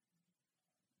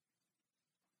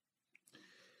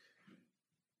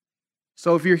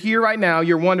 So if you're here right now,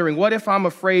 you're wondering, what if I'm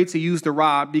afraid to use the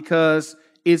rod because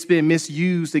it's been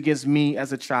misused against me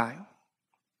as a child?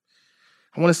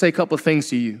 I want to say a couple of things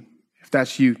to you, if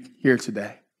that's you here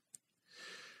today.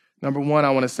 Number one,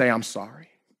 I want to say I'm sorry.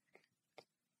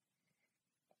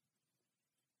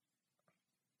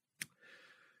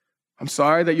 I'm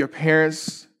sorry that your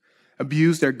parents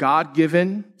abused their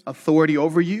God-given authority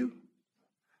over you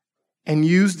and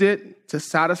used it to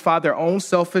satisfy their own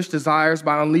selfish desires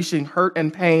by unleashing hurt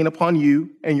and pain upon you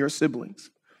and your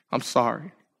siblings. I'm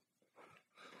sorry.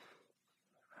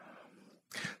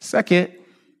 Second,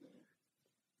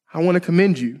 I want to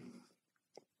commend you.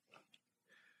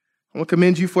 I want to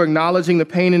commend you for acknowledging the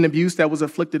pain and abuse that was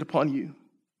inflicted upon you.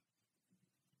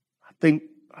 I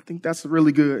think that's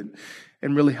really good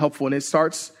and really helpful. And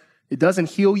it doesn't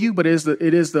heal you, but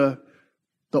it is the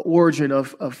origin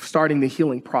of starting the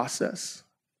healing process.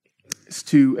 Is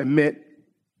to admit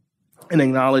and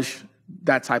acknowledge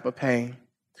that type of pain.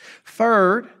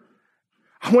 Third,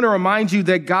 I want to remind you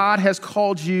that God has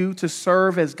called you to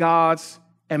serve as God's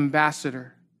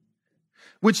ambassador,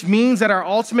 which means that our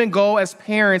ultimate goal as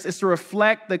parents is to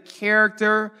reflect the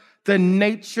character, the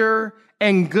nature,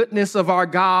 and goodness of our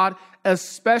God,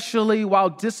 especially while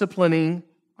disciplining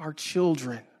our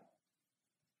children.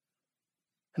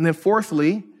 And then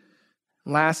fourthly,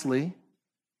 lastly,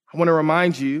 I want to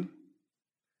remind you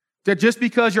that just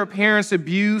because your parents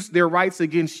abused their rights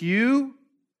against you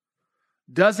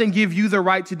doesn't give you the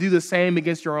right to do the same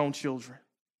against your own children.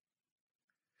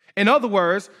 In other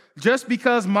words, just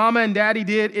because mama and daddy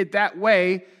did it that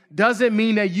way doesn't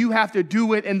mean that you have to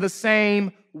do it in the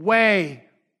same way.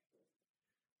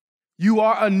 You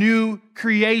are a new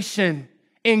creation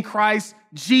in Christ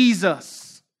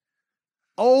Jesus.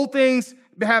 Old things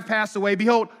have passed away.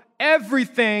 Behold,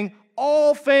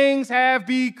 all things have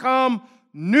become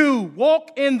new.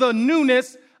 Walk in the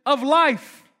newness of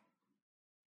life.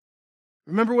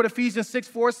 Remember what Ephesians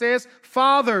 6:4 says?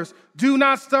 Fathers, do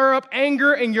not stir up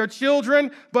anger in your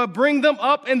children, but bring them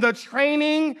up in the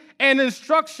training and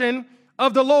instruction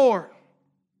of the Lord.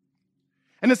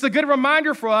 And it's a good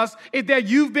reminder for us, if that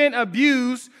you've been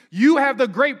abused, you have the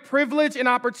great privilege and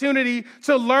opportunity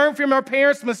to learn from your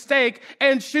parents' mistake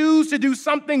and choose to do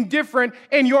something different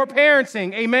in your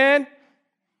parenting. Amen?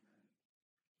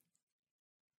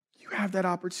 You have that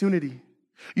opportunity.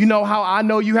 You know how I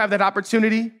know you have that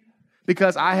opportunity?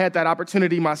 Because I had that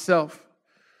opportunity myself.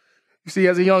 You see,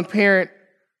 as a young parent,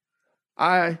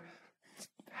 a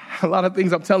lot of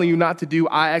things I'm telling you not to do,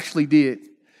 I actually did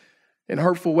in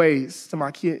hurtful ways to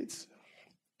my kids.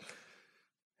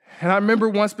 And I remember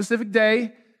one specific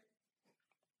day,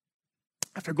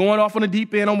 after going off on a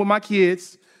deep end with my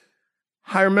kids,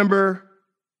 I remember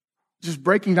just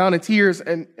breaking down in tears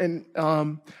and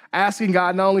asking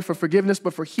God not only for forgiveness,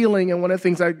 but for healing. And one of the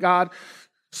things that God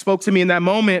spoke to me in that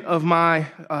moment of my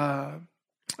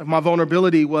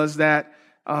vulnerability was that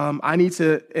I need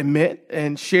to admit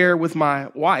and share with my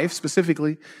wife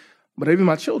specifically, but even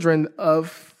my children,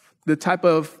 of the type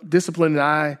of discipline that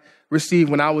I received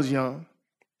when I was young.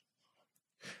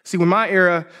 See, when my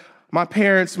era, my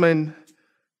parents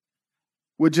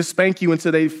would just spank you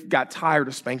until they got tired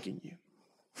of spanking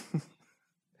you.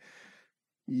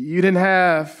 You didn't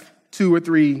have 2 or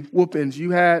 3 whoopings. You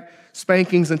had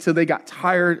spankings until they got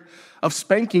tired of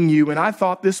spanking you. And I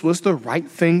thought this was the right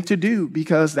thing to do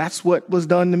because that's what was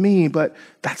done to me, but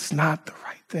that's not the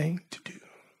right thing to do.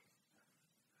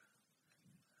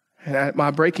 And at my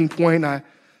breaking point, I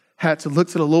had to look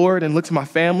to the Lord and look to my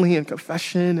family in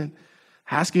confession and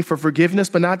asking for forgiveness,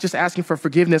 but not just asking for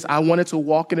forgiveness. I wanted to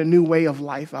walk in a new way of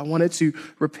life. I wanted to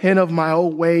repent of my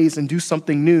old ways and do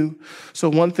something new. So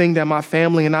one thing that my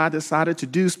family and I decided to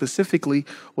do specifically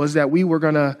was that we were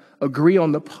going to agree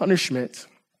on the punishment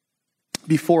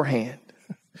beforehand.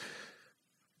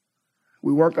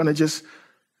 We weren't going to just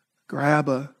grab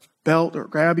a belt or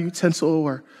grab a utensil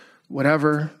or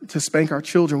whatever to spank our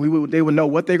children. They would know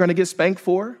what they're going to get spanked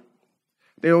for.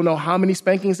 They will know how many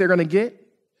spankings they're going to get.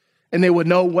 And they would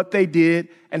know what they did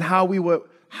and how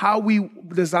we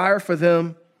desire for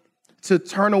them to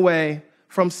turn away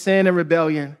from sin and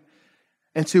rebellion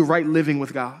and to right living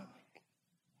with God.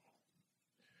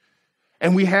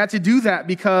 And we had to do that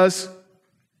because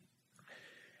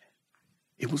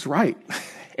it was right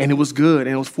and it was good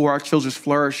and it was for our children's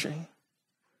flourishing.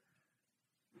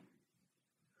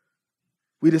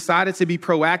 We decided to be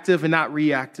proactive and not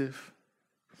reactive.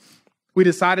 We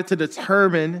decided to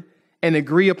determine and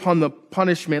agree upon the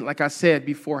punishment, like I said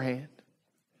beforehand.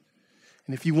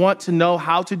 And if you want to know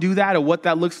how to do that or what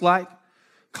that looks like,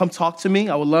 come talk to me.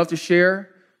 I would love to share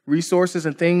resources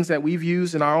and things that we've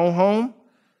used in our own home.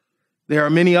 There are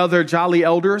many other Jolly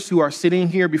elders who are sitting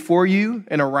here before you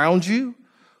and around you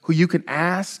who you can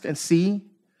ask and see.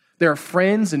 There are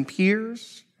friends and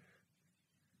peers.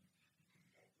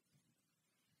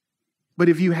 But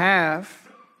if you have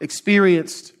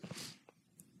experienced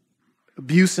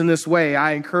abuse in this way,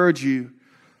 I encourage you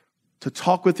to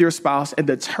talk with your spouse and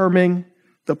determine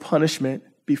the punishment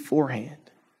beforehand.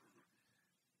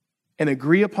 And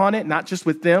agree upon it, not just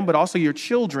with them, but also your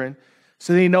children,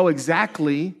 so they know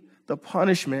exactly the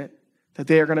punishment that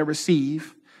they are going to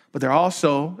receive. But they're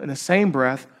also, in the same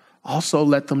breath, also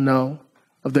let them know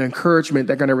of the encouragement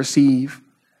they're going to receive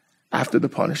after the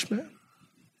punishment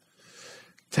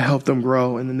to help them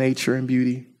grow in the nature and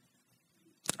beauty,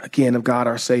 again, of God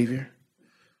our Savior.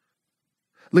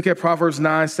 Look at Proverbs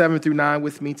 9, 7-9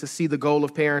 with me to see the goal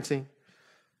of parenting.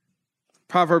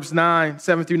 Proverbs 9,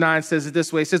 7-9 says it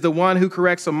this way. It says, the one who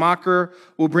corrects a mocker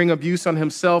will bring abuse on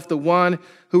himself. The one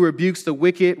who rebukes the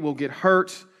wicked will get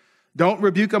hurt. Don't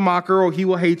rebuke a mocker or he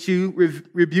will hate you.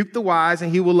 Rebuke the wise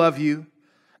and he will love you.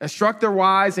 Instruct the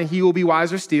wise and he will be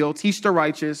wiser still. Teach the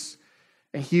righteous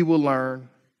and he will learn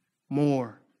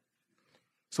more.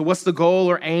 So what's the goal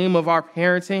or aim of our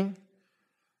parenting?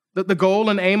 The goal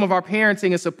and aim of our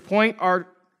parenting is to point our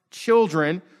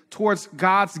children towards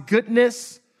God's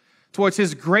goodness, towards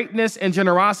his greatness and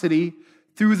generosity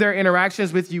through their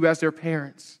interactions with you as their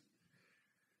parents.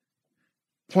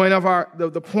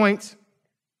 The point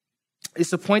is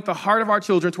to point the heart of our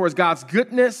children towards God's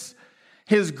goodness,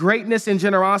 his greatness and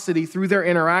generosity through their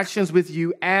interactions with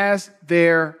you as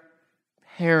their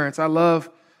parents. I love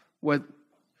what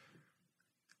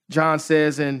John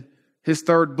says in his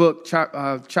third book,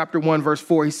 chapter 1, verse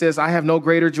 4. He says, I have no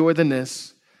greater joy than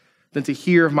this, than to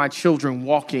hear of my children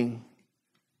walking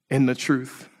in the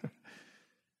truth.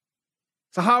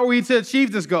 So how are we to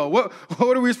achieve this goal? What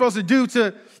are we supposed to do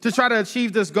to try to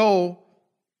achieve this goal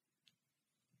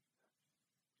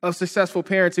of successful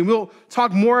parenting? We'll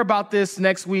talk more about this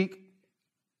next week,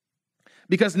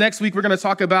 because next week we're going to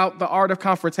talk about the art of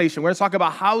confrontation. We're going to talk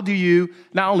about how do you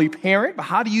not only parent, but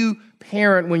how do you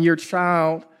parent when your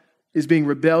child is being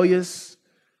rebellious,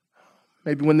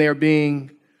 maybe when they are being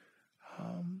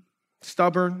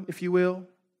stubborn, if you will.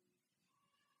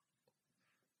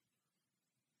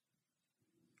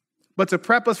 But to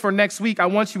prep us for next week, we're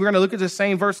going to look at the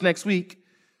same verse next week.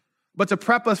 But to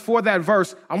prep us for that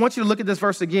verse, I want you to look at this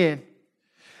verse again.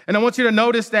 And I want you to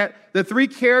notice that the three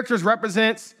characters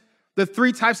represents the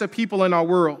three types of people in our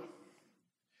world.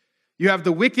 You have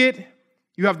the wicked,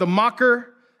 you have the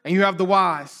mocker, and you have the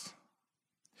wise.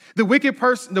 The wicked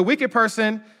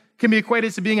person can be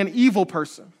equated to being an evil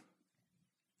person.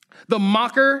 The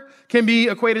mocker can be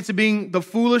equated to being the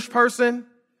foolish person,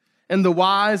 and the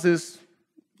wise is,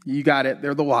 you got it,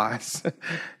 they're the wise.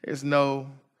 There's no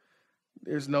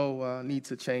need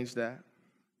to change that.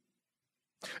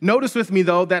 Notice with me,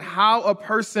 though, that how a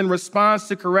person responds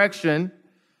to correction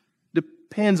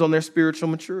depends on their spiritual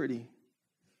maturity.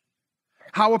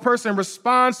 How a person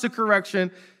responds to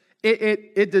correction,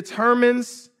 it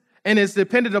determines and is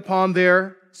dependent upon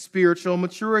their spiritual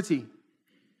maturity.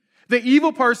 The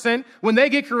evil person, when they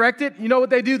get corrected, you know what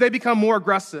they do? They become more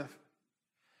aggressive.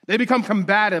 They become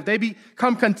combative. They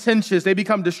become contentious. They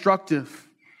become destructive.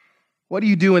 What do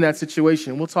you do in that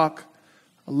situation? We'll talk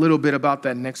a little bit about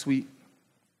that next week.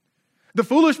 The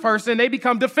foolish person, they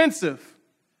become defensive.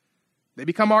 They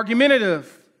become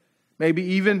argumentative, maybe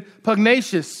even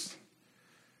pugnacious.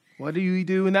 What do you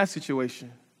do in that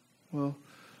situation? We'll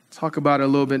talk about it a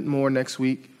little bit more next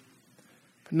week.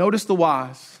 Notice the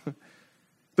wise.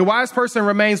 The wise person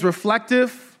remains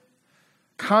reflective,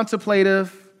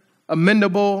 contemplative,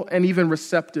 amendable, and even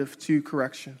receptive to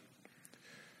correction.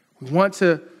 We want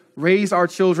to raise our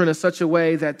children in such a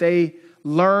way that they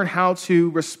learn how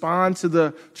to respond to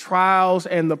the trials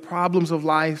and the problems of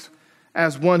life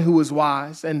as one who is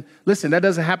wise. And listen, that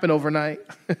doesn't happen overnight.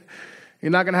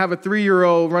 You're not going to have a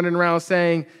 3-year-old running around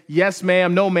saying, yes,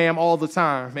 ma'am, no, ma'am, all the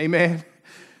time. Amen.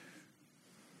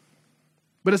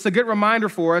 But it's a good reminder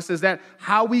for us is that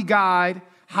how we guide,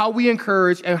 how we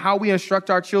encourage, and how we instruct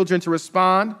our children to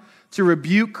respond to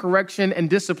rebuke, correction, and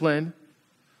discipline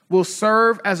will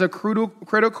serve as a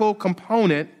critical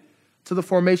component to the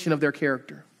formation of their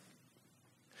character.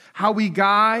 How we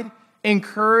guide,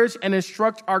 encourage, and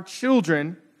instruct our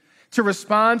children to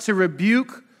respond to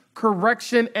rebuke,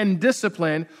 correction, and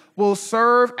discipline will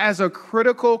serve as a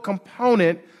critical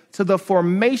component to the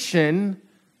formation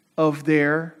of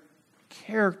their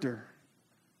character.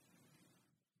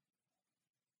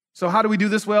 So how do we do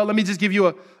this well? Let me just give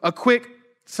you a quick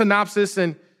synopsis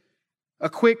and a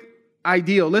quick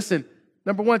ideal. Listen,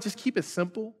 number one, just keep it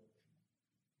simple.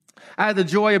 I had the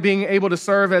joy of being able to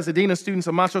serve as a dean of students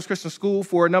at Montrose Christian School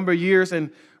for a number of years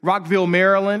in Rockville,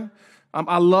 Maryland.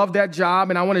 I love that job,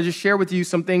 and I want to just share with you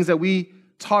some things that we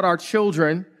taught our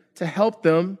children to help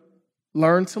them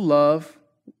learn to love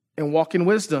and walk in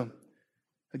wisdom.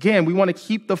 Again, we want to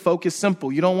keep the focus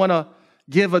simple. You don't want to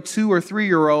give a 2 or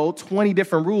 3-year-old 20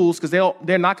 different rules because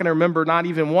they're not going to remember not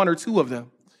even 1 or 2 of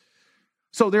them.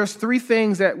 So there's 3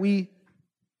 things that we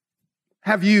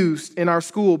have used in our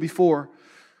school before.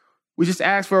 We just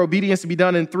ask for obedience to be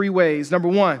done in 3 ways. Number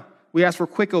 1, we ask for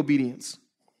quick obedience.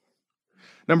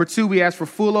 Number 2, we ask for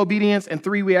full obedience. And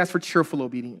 3, we ask for cheerful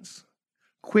obedience.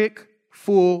 Quick,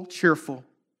 full, cheerful.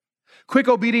 Quick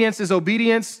obedience is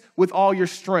obedience with all your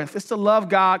strength. It's to love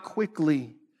God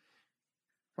quickly,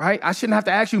 right? I shouldn't have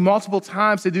to ask you multiple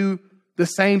times to do the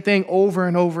same thing over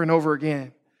and over and over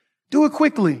again. Do it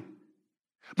quickly.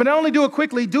 But not only do it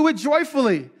quickly, do it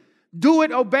joyfully. Do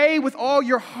it, obey with all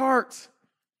your heart.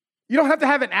 You don't have to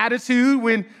have an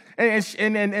attitude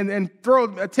and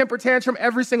throw a temper tantrum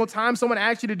every single time someone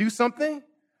asks you to do something.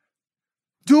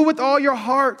 Do it with all your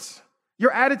heart.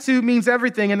 Your attitude means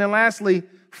everything. And then lastly,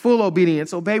 full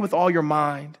obedience. Obey with all your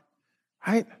mind,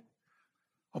 right?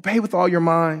 Obey with all your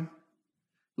mind.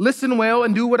 Listen well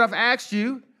and do what I've asked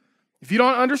you. If you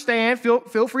don't understand,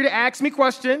 feel free to ask me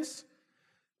questions.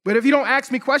 But if you don't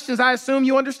ask me questions, I assume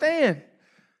you understand.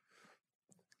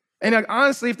 And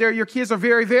honestly, if your kids are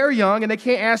very, very young and they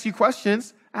can't ask you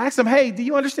questions, ask them, hey, do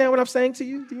you understand what I'm saying to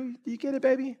you? Do you get it,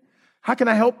 baby? How can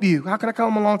I help you? How can I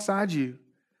come alongside you?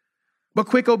 But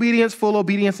quick obedience, full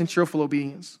obedience, and cheerful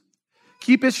obedience.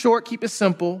 Keep it short, keep it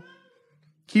simple.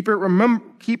 Keep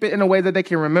it in a way that they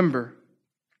can remember.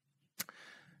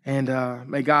 And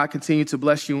may God continue to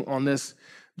bless you on this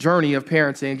journey of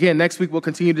parenting. Again, next week we'll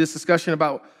continue this discussion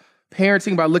about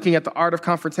parenting by looking at the art of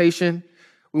confrontation.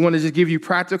 We want to just give you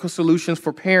practical solutions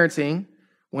for parenting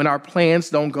when our plans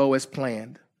don't go as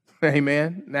planned.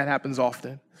 Amen. And that happens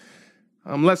often.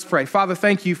 Let's pray. Father,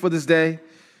 thank you for this day.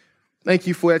 Thank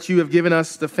you for that you have given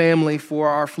us the family for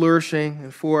our flourishing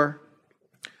and for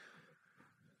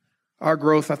our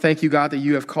growth. I thank you, God, that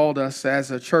you have called us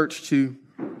as a church to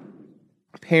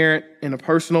parent in a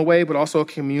personal way, but also a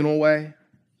communal way.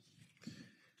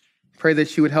 Pray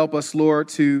that you would help us, Lord,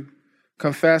 to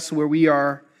confess where we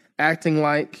are acting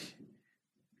like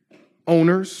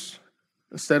owners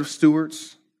instead of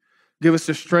stewards. Give us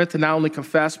the strength to not only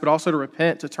confess, but also to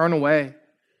repent, to turn away.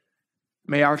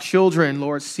 May our children,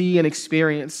 Lord, see and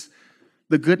experience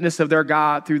the goodness of their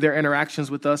God through their interactions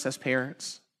with us as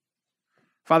parents.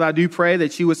 Father, I do pray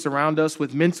that you would surround us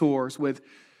with mentors, with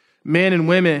men and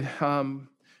women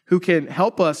who can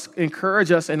help us,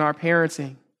 encourage us in our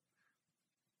parenting.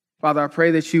 Father, I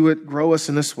pray that you would grow us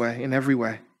in this way, in every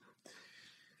way.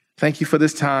 Thank you for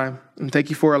this time, and thank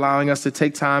you for allowing us to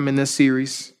take time in this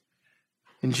series.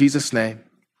 In Jesus' name,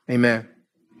 amen.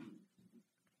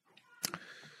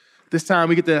 This time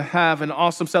we get to have an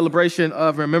awesome celebration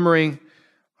of remembering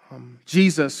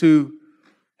Jesus, who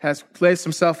has placed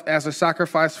himself as a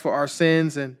sacrifice for our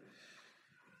sins and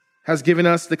has given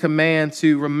us the command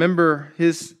to remember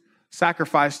his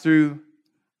sacrifice through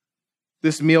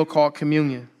this meal called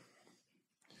communion.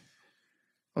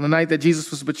 On the night that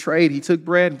Jesus was betrayed, he took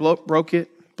bread, broke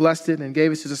it, blessed it, and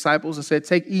gave it to his disciples and said,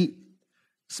 "Take, eat.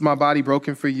 This is my body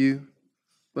broken for you.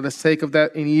 Let us take of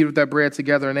that and eat of that bread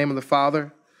together in the name of the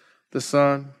Father, the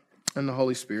Son, and the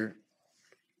Holy Spirit."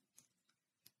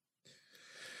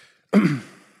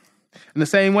 In the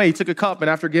same way, he took a cup, and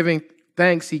after giving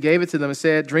thanks, he gave it to them and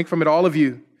said, "Drink from it, all of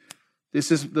you. This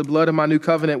is the blood of my new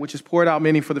covenant, which is poured out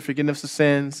many for the forgiveness of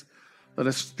sins. Let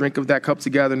us drink of that cup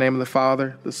together in the name of the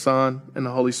Father, the Son, and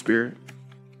the Holy Spirit.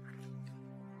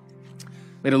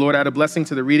 May the Lord add a blessing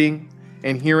to the reading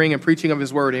and hearing and preaching of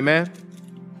his word. Amen.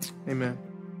 Amen.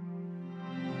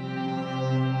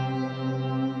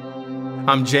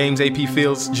 I'm James A.P.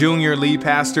 Fields, Jr., lead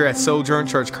pastor at Sojourn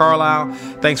Church Carlisle.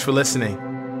 Thanks for listening.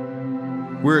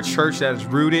 We're a church that is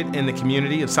rooted in the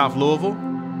community of South Louisville,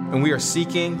 and we are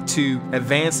seeking to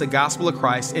advance the gospel of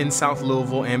Christ in South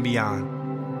Louisville and beyond.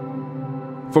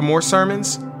 For more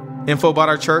sermons, info about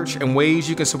our church, and ways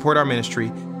you can support our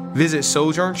ministry, visit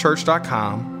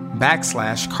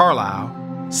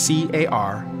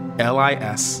sojournchurch.com/Carlisle,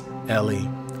 CARLISLE.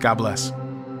 God bless.